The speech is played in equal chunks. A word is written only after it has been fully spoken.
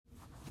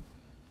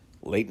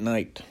Late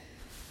night,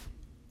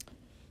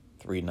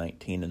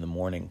 3:19 in the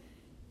morning,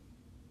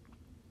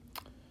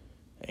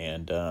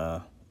 and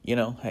I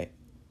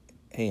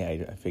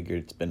figured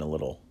it's been a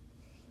little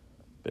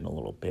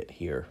bit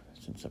here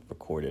since I've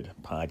recorded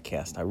a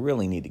podcast. I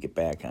really need to get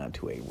back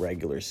onto a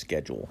regular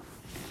schedule,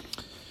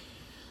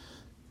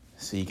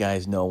 so you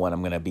guys know when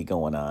I'm going to be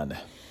going on.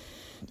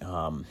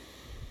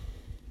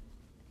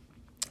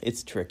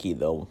 It's tricky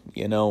though,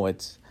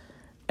 it's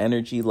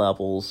energy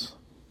levels,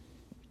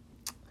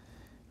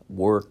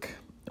 work.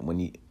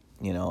 When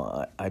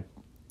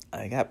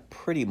I got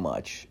pretty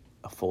much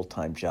a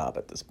full-time job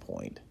at this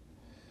point,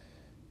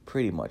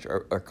 pretty much,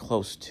 or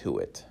close to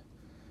it.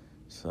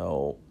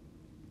 So,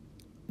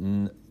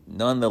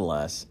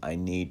 nonetheless, I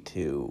need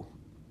to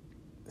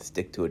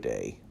stick to a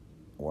day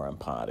where I'm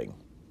potting.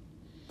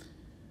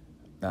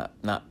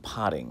 Not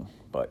potting,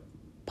 but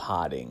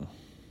potting.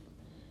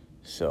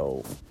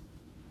 So,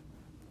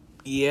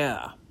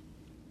 yeah.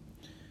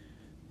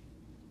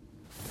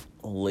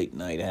 Late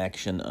night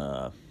action.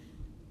 I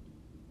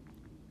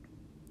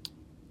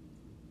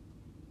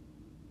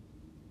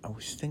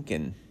was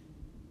thinking,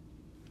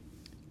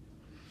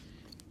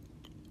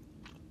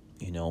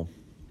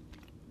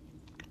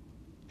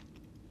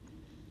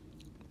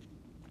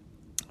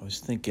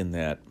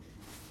 that,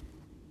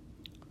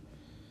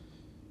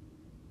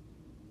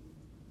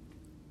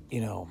 we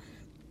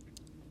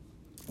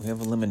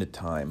have a limited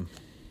time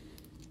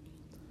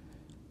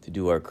to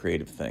do our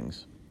creative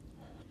things.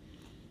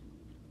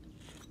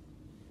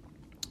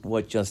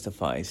 What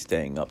justifies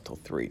staying up till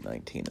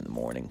 3:19 in the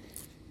morning?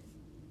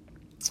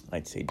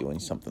 I'd say doing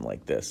something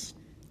like this,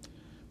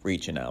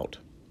 reaching out,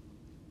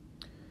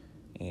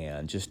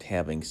 and just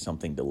having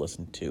something to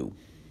listen to,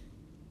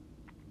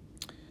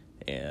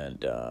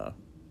 and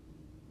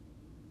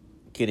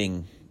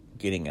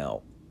getting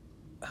out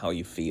how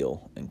you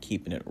feel and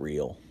keeping it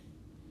real.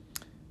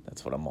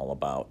 That's what I'm all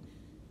about.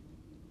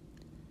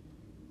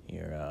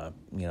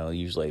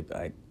 Usually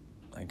I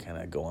kind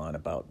of go on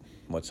about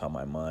what's on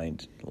my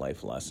mind,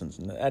 life lessons,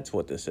 and that's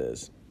what this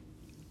is.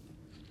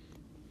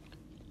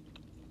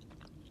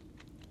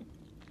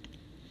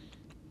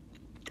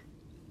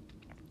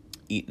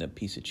 Eating a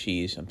piece of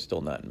cheese. I'm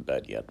still not in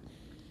bed yet.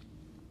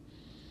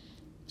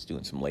 Just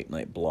doing some late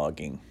night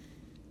blogging,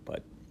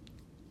 but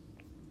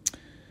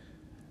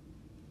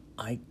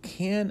I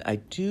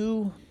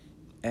do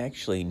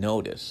actually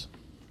notice,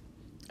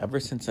 ever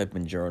since I've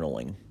been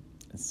journaling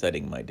and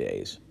setting my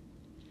days,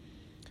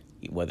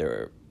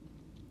 whether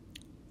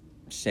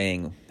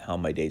saying how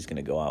my day's going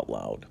to go out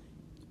loud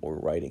or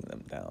writing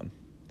them down,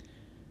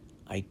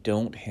 I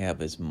don't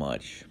have as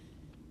much,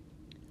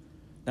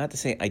 not to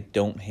say I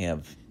don't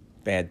have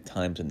bad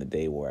times in the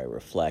day where I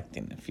reflect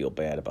and feel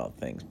bad about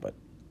things, but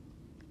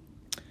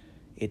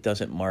it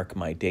doesn't mark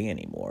my day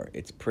anymore.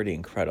 It's pretty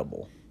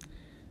incredible.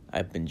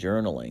 I've been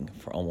journaling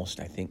for almost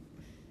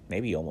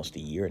a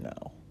year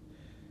now.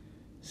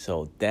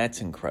 So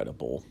that's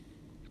incredible.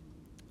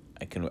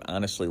 I can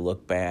honestly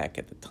look back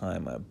at the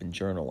time I've been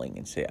journaling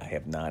and say I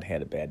have not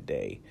had a bad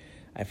day.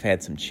 I've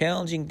had some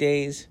challenging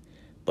days,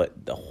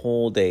 but the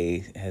whole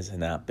day has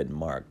not been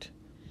marked.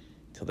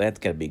 So that's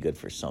got to be good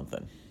for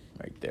something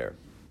right there.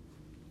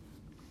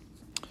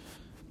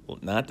 Well,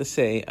 not to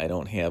say I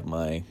don't have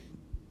my,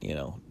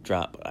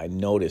 drop. I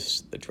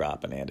notice the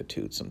drop in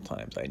attitude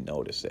sometimes. I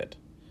notice it.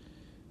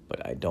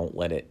 But I don't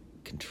let it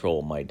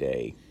control my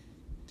day.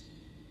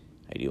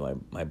 I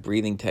do my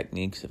breathing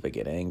techniques if I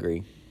get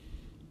angry.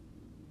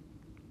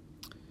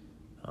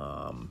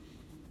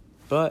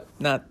 But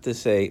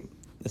this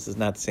is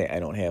not to say I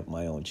don't have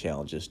my own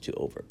challenges to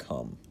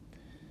overcome.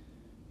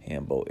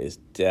 Hambo is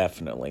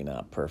definitely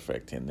not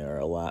perfect, and there are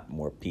a lot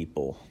more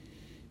people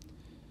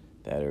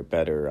that are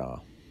better,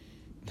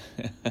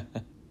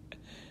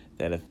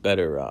 that have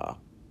better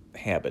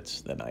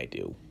habits than I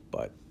do.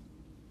 But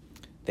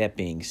that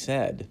being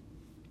said,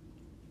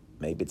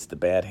 maybe it's the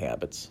bad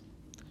habits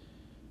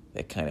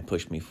that kind of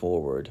push me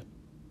forward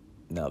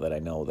now that I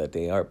know that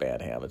they are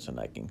bad habits and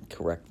I can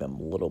correct them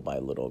little by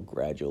little,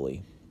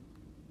 gradually.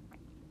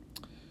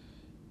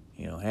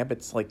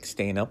 Habits like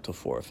staying up till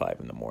 4 or 5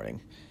 in the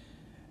morning.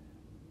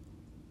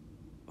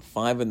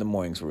 5 in the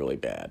morning is really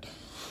bad.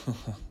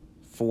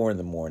 4 in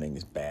the morning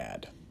is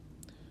bad.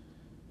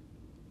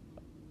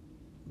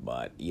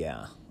 But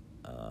yeah,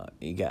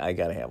 I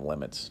gotta have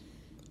limits.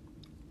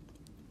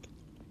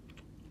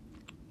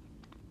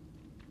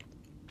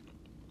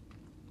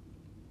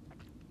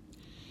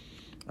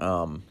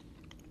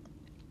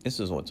 This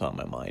is what's on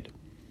my mind.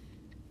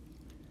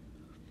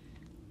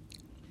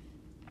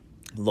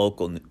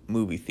 Local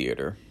movie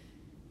theater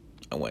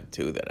I went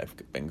to, that I've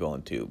been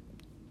going to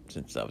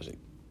since I was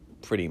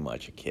pretty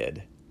much a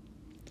kid,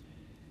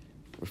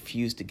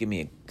 refused to give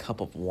me a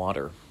cup of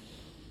water.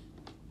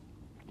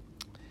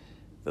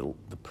 The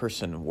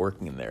person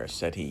working there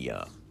said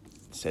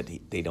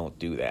they don't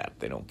do that.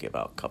 They don't give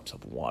out cups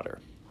of water.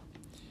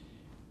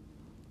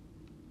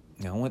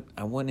 Now,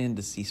 I went in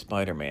to see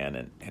Spider-Man,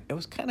 and it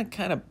was kind of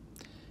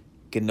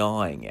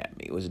gnawing at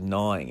me. It was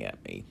gnawing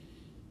at me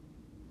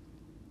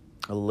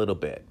a little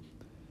bit.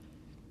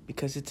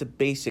 Because it's a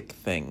basic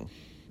thing.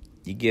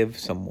 You give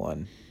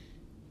someone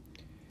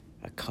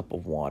a cup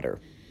of water.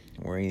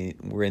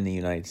 We're in the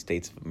United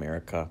States of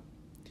America,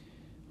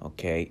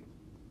 okay?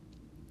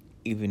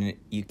 Even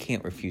you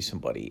can't refuse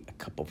somebody a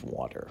cup of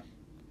water.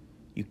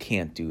 You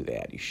can't do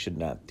that. You should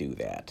not do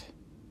that.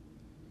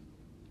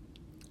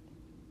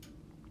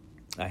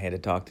 I had to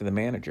talk to the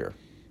manager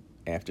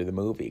after the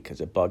movie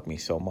because it bugged me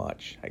so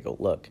much. I go,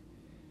 look,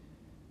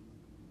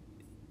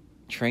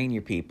 train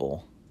your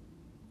people.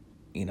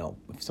 You know,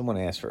 if someone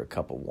asks for a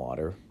cup of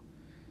water,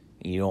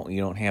 you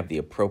don't have the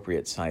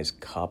appropriate size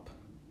cup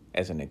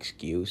as an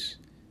excuse,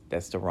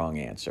 that's the wrong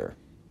answer.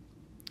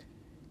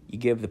 You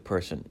give the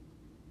person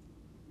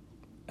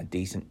a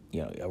decent,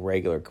 a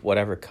regular,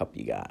 whatever cup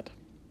you got.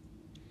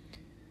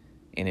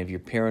 And if you're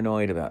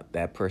paranoid about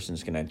that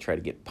person's going to try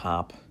to get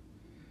pop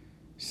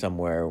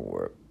somewhere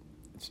where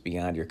it's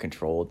beyond your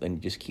control, then you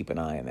just keep an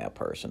eye on that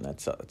person.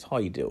 That's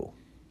all you do.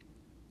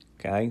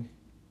 Okay?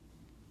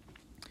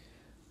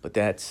 But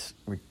that's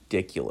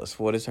ridiculous.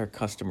 What is our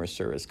customer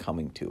service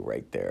coming to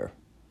right there?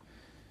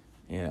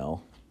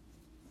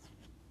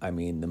 I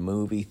mean, the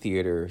movie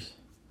theaters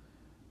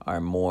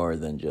are more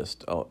than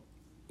just,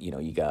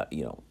 you got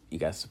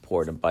to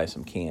support and buy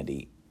some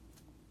candy.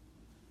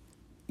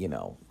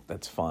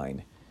 That's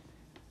fine.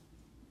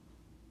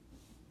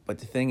 But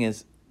the thing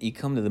is, you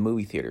come to the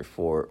movie theater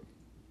for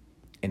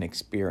an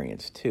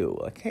experience too.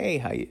 Like, hey,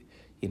 how you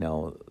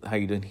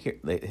doing here?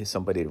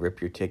 Somebody to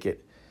rip your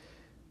ticket.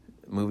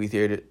 Movie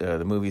theater,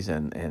 the movies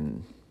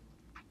and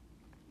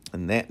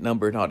that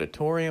numbered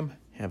auditorium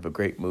have a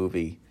great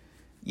movie.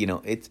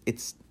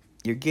 It's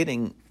you're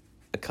getting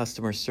a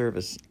customer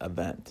service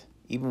event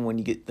even when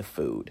you get the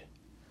food.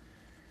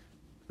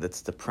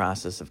 That's the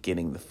process of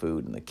getting the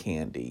food and the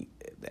candy.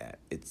 That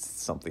it's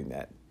something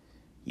that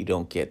you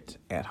don't get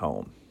at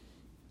home.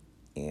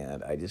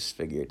 And I just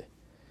figured,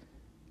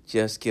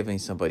 just giving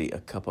somebody a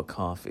cup of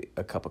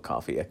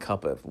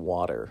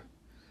water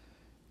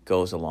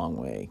goes a long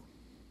way.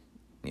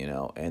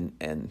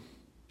 And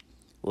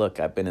look,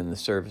 I've been in the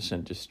service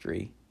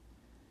industry.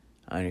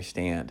 I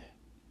understand.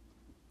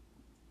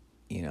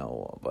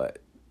 But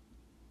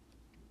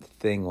the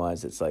thing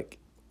was, it's like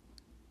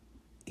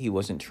he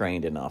wasn't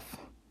trained enough.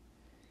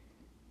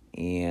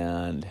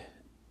 And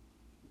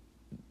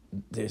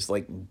there's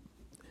like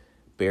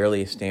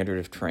barely a standard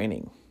of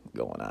training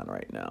going on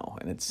right now,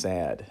 and it's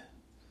sad.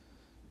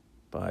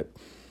 But,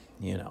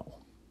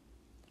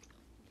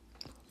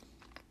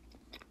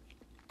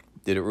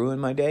 did it ruin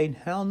my day?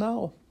 Hell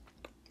no.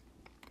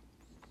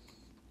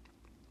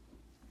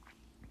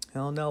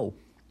 Hell no.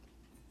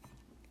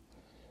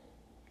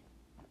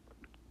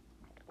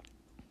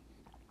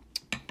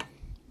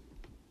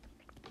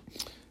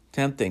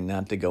 Tempting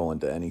not to go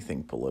into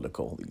anything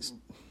political.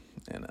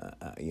 And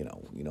you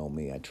know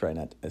me. I try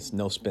not. It's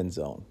no spin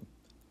zone.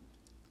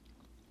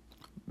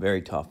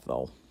 Very tough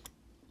though.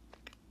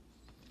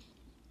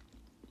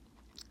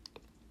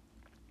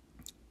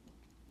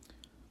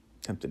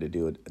 Tempted to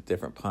do a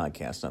different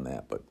podcast on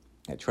that, but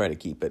I try to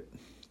keep it.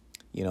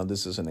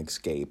 This is an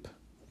escape,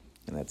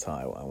 and that's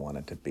how I want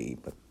it to be.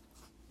 But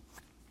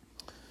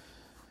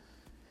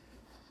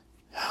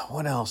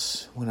what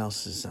else? What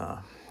else is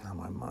on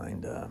my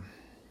mind?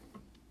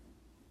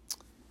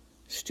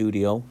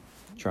 Studio.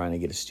 Trying to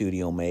get a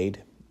studio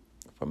made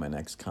for my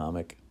next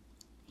comic.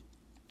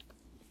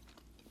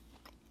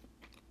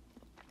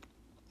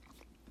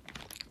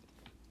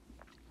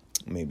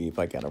 Maybe if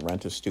I got to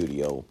rent a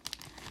studio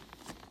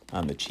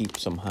on the cheap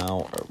somehow,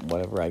 or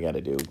whatever I got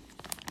to do.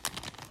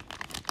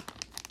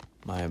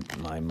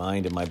 My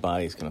mind and my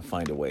body is going to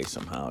find a way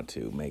somehow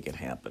to make it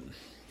happen.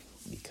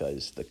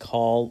 Because the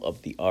call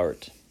of the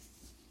art,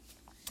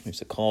 there's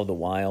the call of the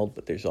wild,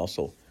 but there's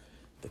also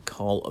the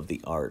call of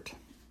the art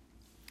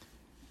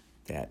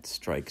that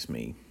strikes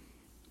me.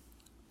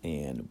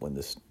 And when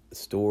the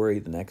story,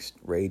 the next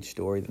rage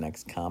story, the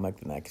next comic,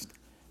 the next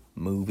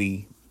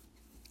movie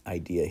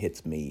idea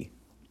hits me,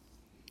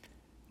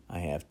 I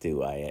have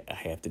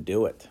to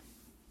do it.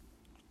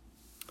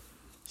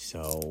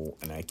 So,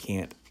 and I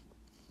can't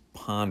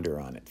ponder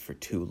on it for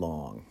too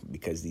long,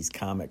 because these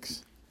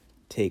comics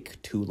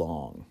take too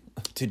long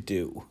to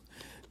do.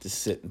 To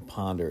sit and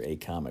ponder a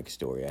comic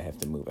story, I have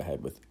to move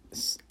ahead with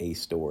a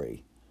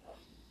story.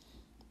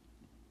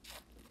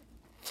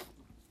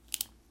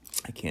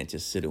 I can't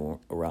just sit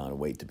around and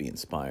wait to be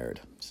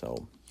inspired.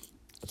 So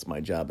that's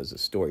my job as a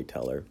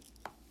storyteller,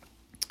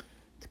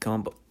 to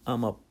come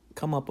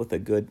up with a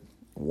good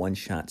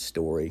one-shot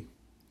story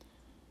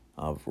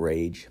of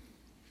rage.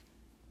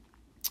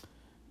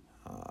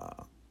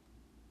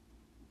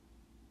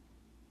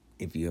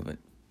 If you haven't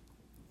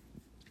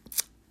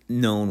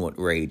known what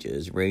rage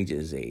is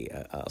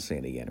I'll say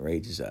it again,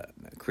 rage is a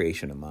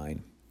creation of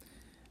mine.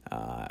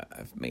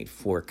 I've made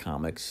 4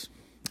 comics.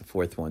 The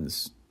 4th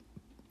one's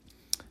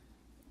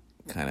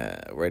kind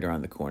of right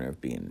around the corner of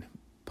being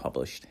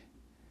published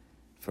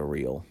for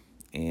real.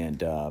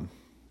 And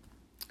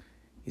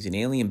he's an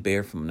alien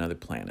bear from another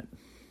planet.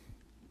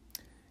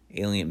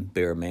 Alien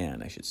bear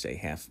man, I should say,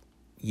 half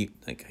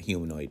like a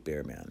humanoid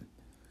bear man.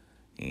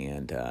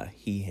 And and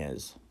he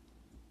has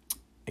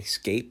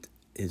escaped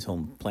his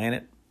home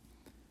planet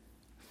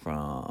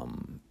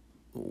from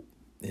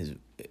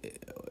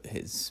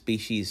his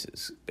species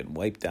has been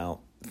wiped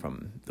out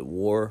from the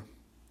war,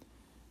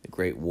 the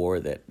Great War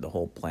that the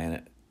whole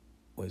planet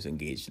was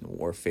engaged in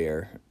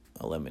warfare,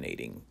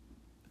 eliminating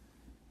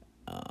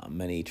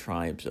many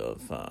tribes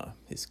of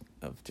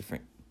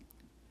different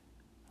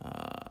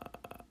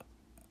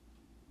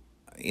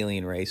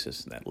alien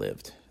races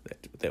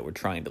that were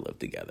trying to live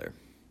together.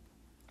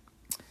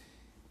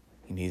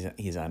 And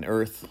he's on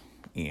Earth,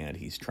 and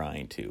he's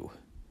trying to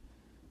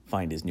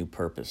find his new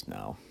purpose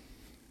now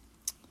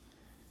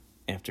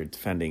after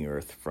defending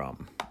Earth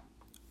from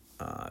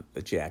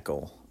the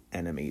jackal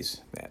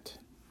enemies that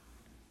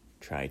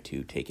try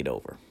to take it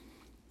over.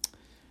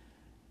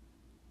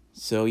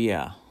 So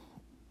yeah,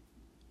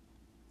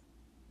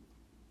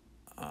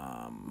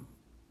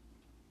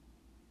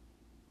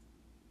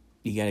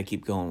 you got to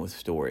keep going with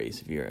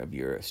stories. If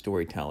you're a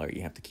storyteller,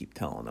 you have to keep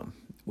telling them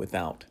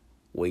without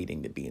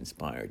waiting to be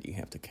inspired. You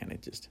have to kind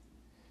of just.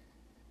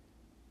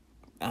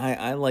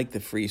 I like the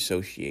free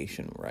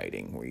association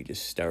writing, where you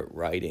just start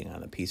writing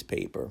on a piece of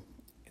paper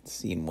and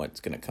seeing what's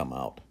going to come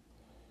out,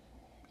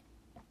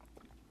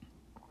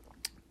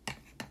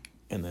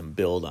 and then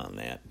build on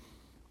that.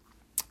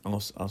 I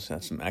also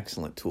have some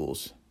excellent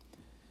tools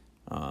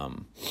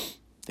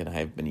that I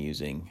have been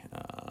using.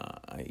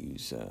 I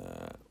use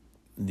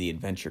the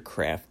Adventure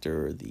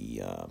Crafter,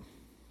 the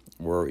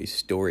Rory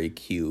Story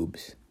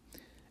Cubes,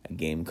 a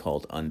game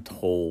called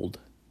Untold,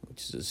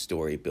 which is a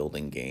story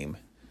building game.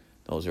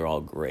 Those are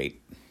all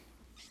great.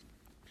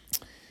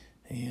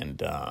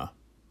 And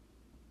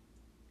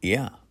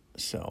yeah,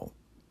 so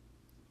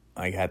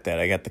I got that.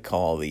 I got the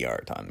call of the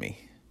art on me.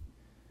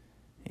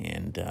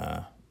 And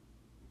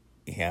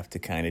you have to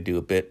kind of do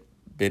a bit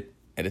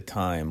at a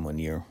time when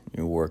you're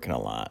working a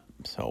lot.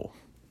 So,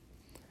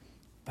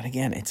 but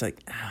again, it's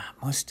like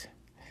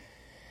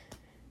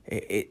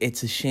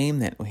it's a shame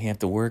that we have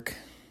to work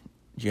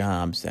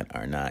jobs that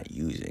are not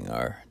using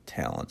our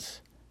talents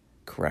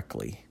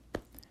correctly,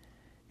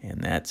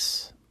 and that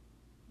is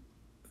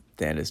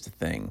the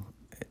thing.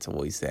 It's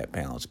always that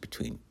balance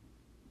between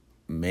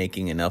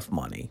making enough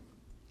money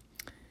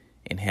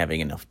and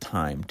having enough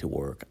time to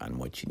work on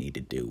what you need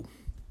to do.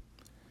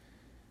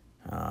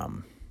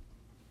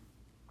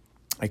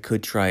 I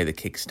could try the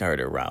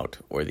Kickstarter route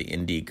or the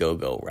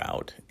Indiegogo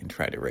route and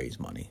try to raise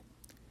money.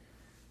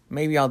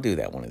 Maybe I'll do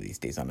that one of these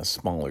days on a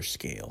smaller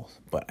scale,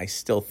 but I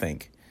still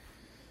think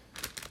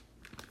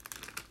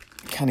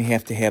you kind of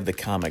have to have the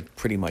comic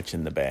pretty much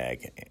in the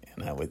bag,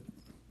 and I would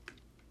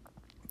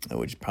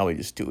probably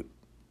just do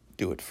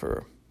it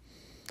for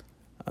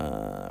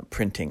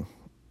printing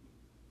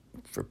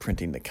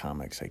the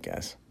comics, I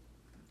guess.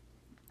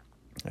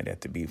 I'd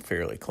have to be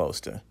fairly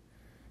close to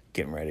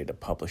getting ready to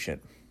publish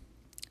it.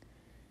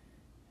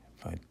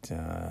 But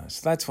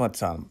so that's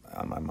what's on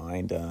my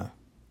mind. I'm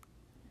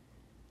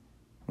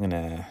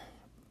gonna,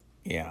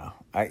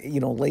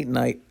 late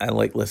night I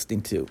like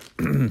listening to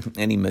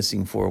any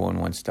missing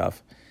 411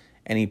 stuff,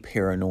 any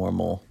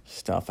paranormal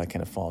stuff. I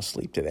kind of fall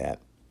asleep to that.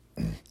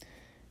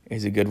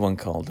 There's a good one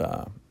called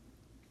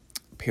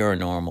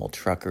Paranormal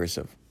Truckers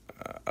of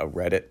a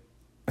Reddit,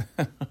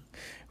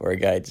 where a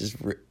guy just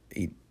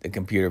the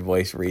computer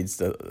voice reads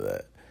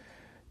the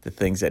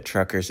things that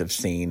truckers have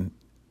seen,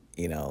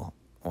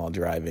 while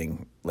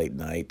driving late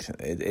night.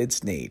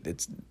 It's neat.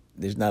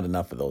 There's not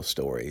enough of those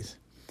stories.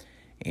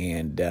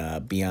 And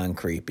Beyond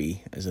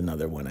Creepy is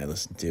another one I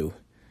listen to.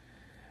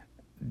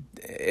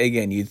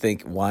 Again, you'd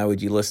think, why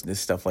would you listen to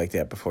stuff like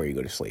that before you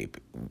go to sleep?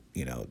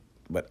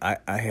 But I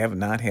have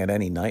not had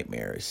any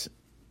nightmares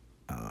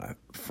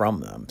from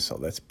them, so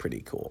that's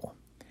pretty cool.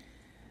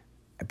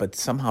 But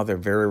somehow they're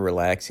very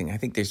relaxing. I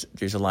think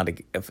there's a lot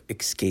of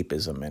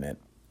escapism in it,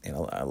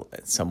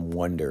 some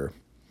wonder.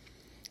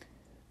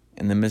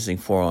 In the Missing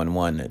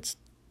 411,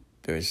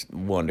 there's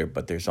wonder,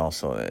 but there's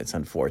also, it's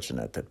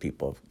unfortunate that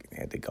people have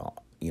had to go,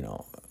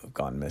 have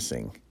gone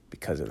missing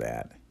because of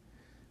that.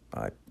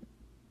 But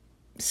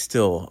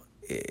still,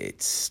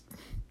 it's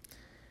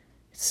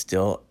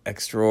still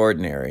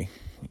extraordinary,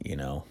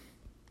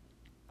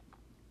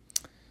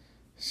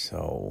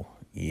 So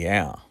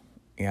yeah.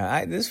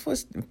 This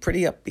was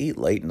pretty upbeat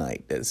late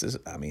night.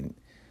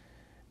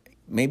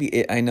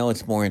 I know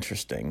it's more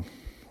interesting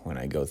when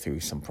I go through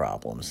some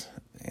problems,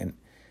 and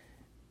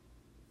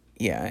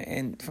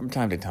from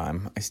time to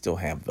time, I still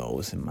have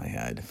those in my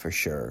head, for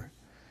sure.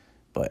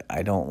 But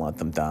I don't let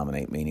them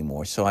dominate me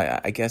anymore. So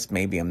I guess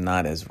maybe I'm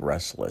not as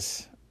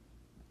restless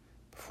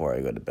before I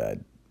go to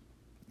bed.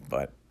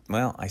 But,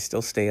 I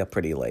still stay up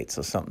pretty late,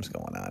 so something's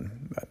going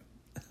on.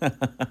 But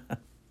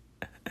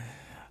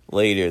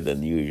later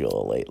than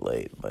usual,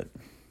 late. But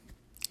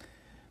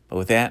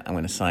with that, I'm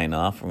going to sign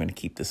off. I'm going to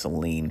keep this a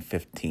lean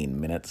 15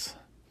 minutes.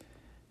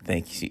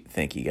 Thank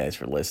you guys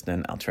for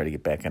listening. I'll try to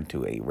get back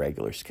into a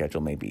regular schedule.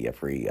 Maybe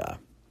every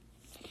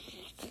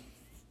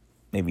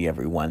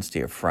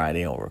Wednesday or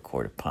Friday I'll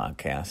record a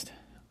podcast.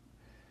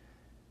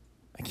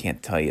 I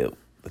can't tell you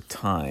the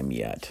time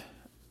yet.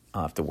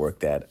 I'll have to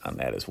work on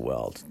that as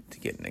well to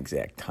get an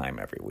exact time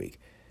every week.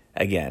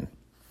 Again,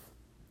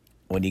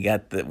 when you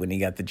got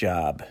the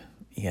job,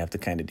 you have to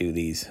kind of do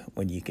these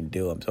when you can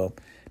do them. So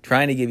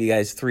trying to give you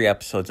guys 3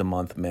 episodes a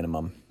month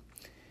minimum.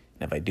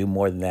 And if I do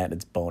more than that,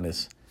 it's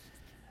bonus.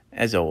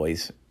 As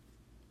always,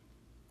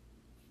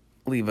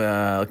 leave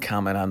a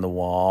comment on the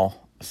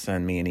wall.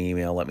 Send me an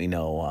email. Let me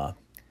know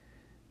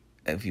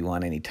if you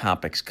want any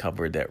topics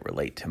covered that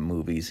relate to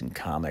movies and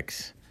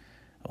comics,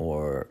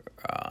 or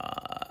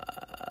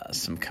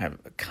some kind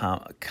of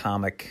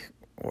comic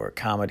or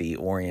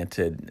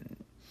comedy-oriented,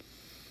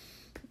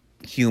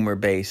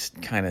 humor-based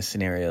kind of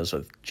scenarios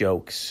with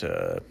jokes,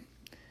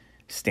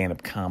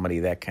 stand-up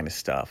comedy, that kind of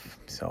stuff.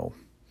 So,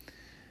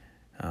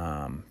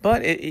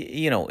 but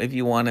if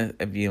you want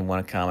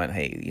to comment,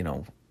 hey,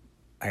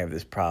 I have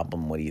this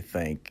problem. What do you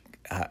think?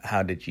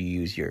 How did you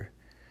use your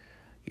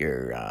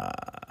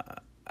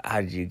how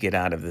did you get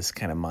out of this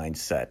kind of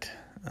mindset?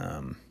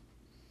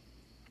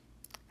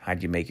 How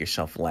did you make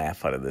yourself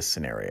laugh out of this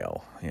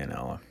scenario?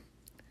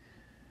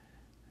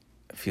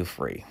 Feel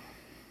free.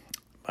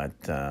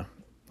 But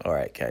all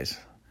right, guys,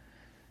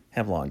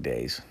 have long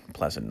days,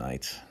 pleasant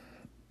nights.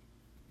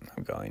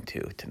 I'm going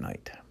to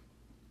tonight.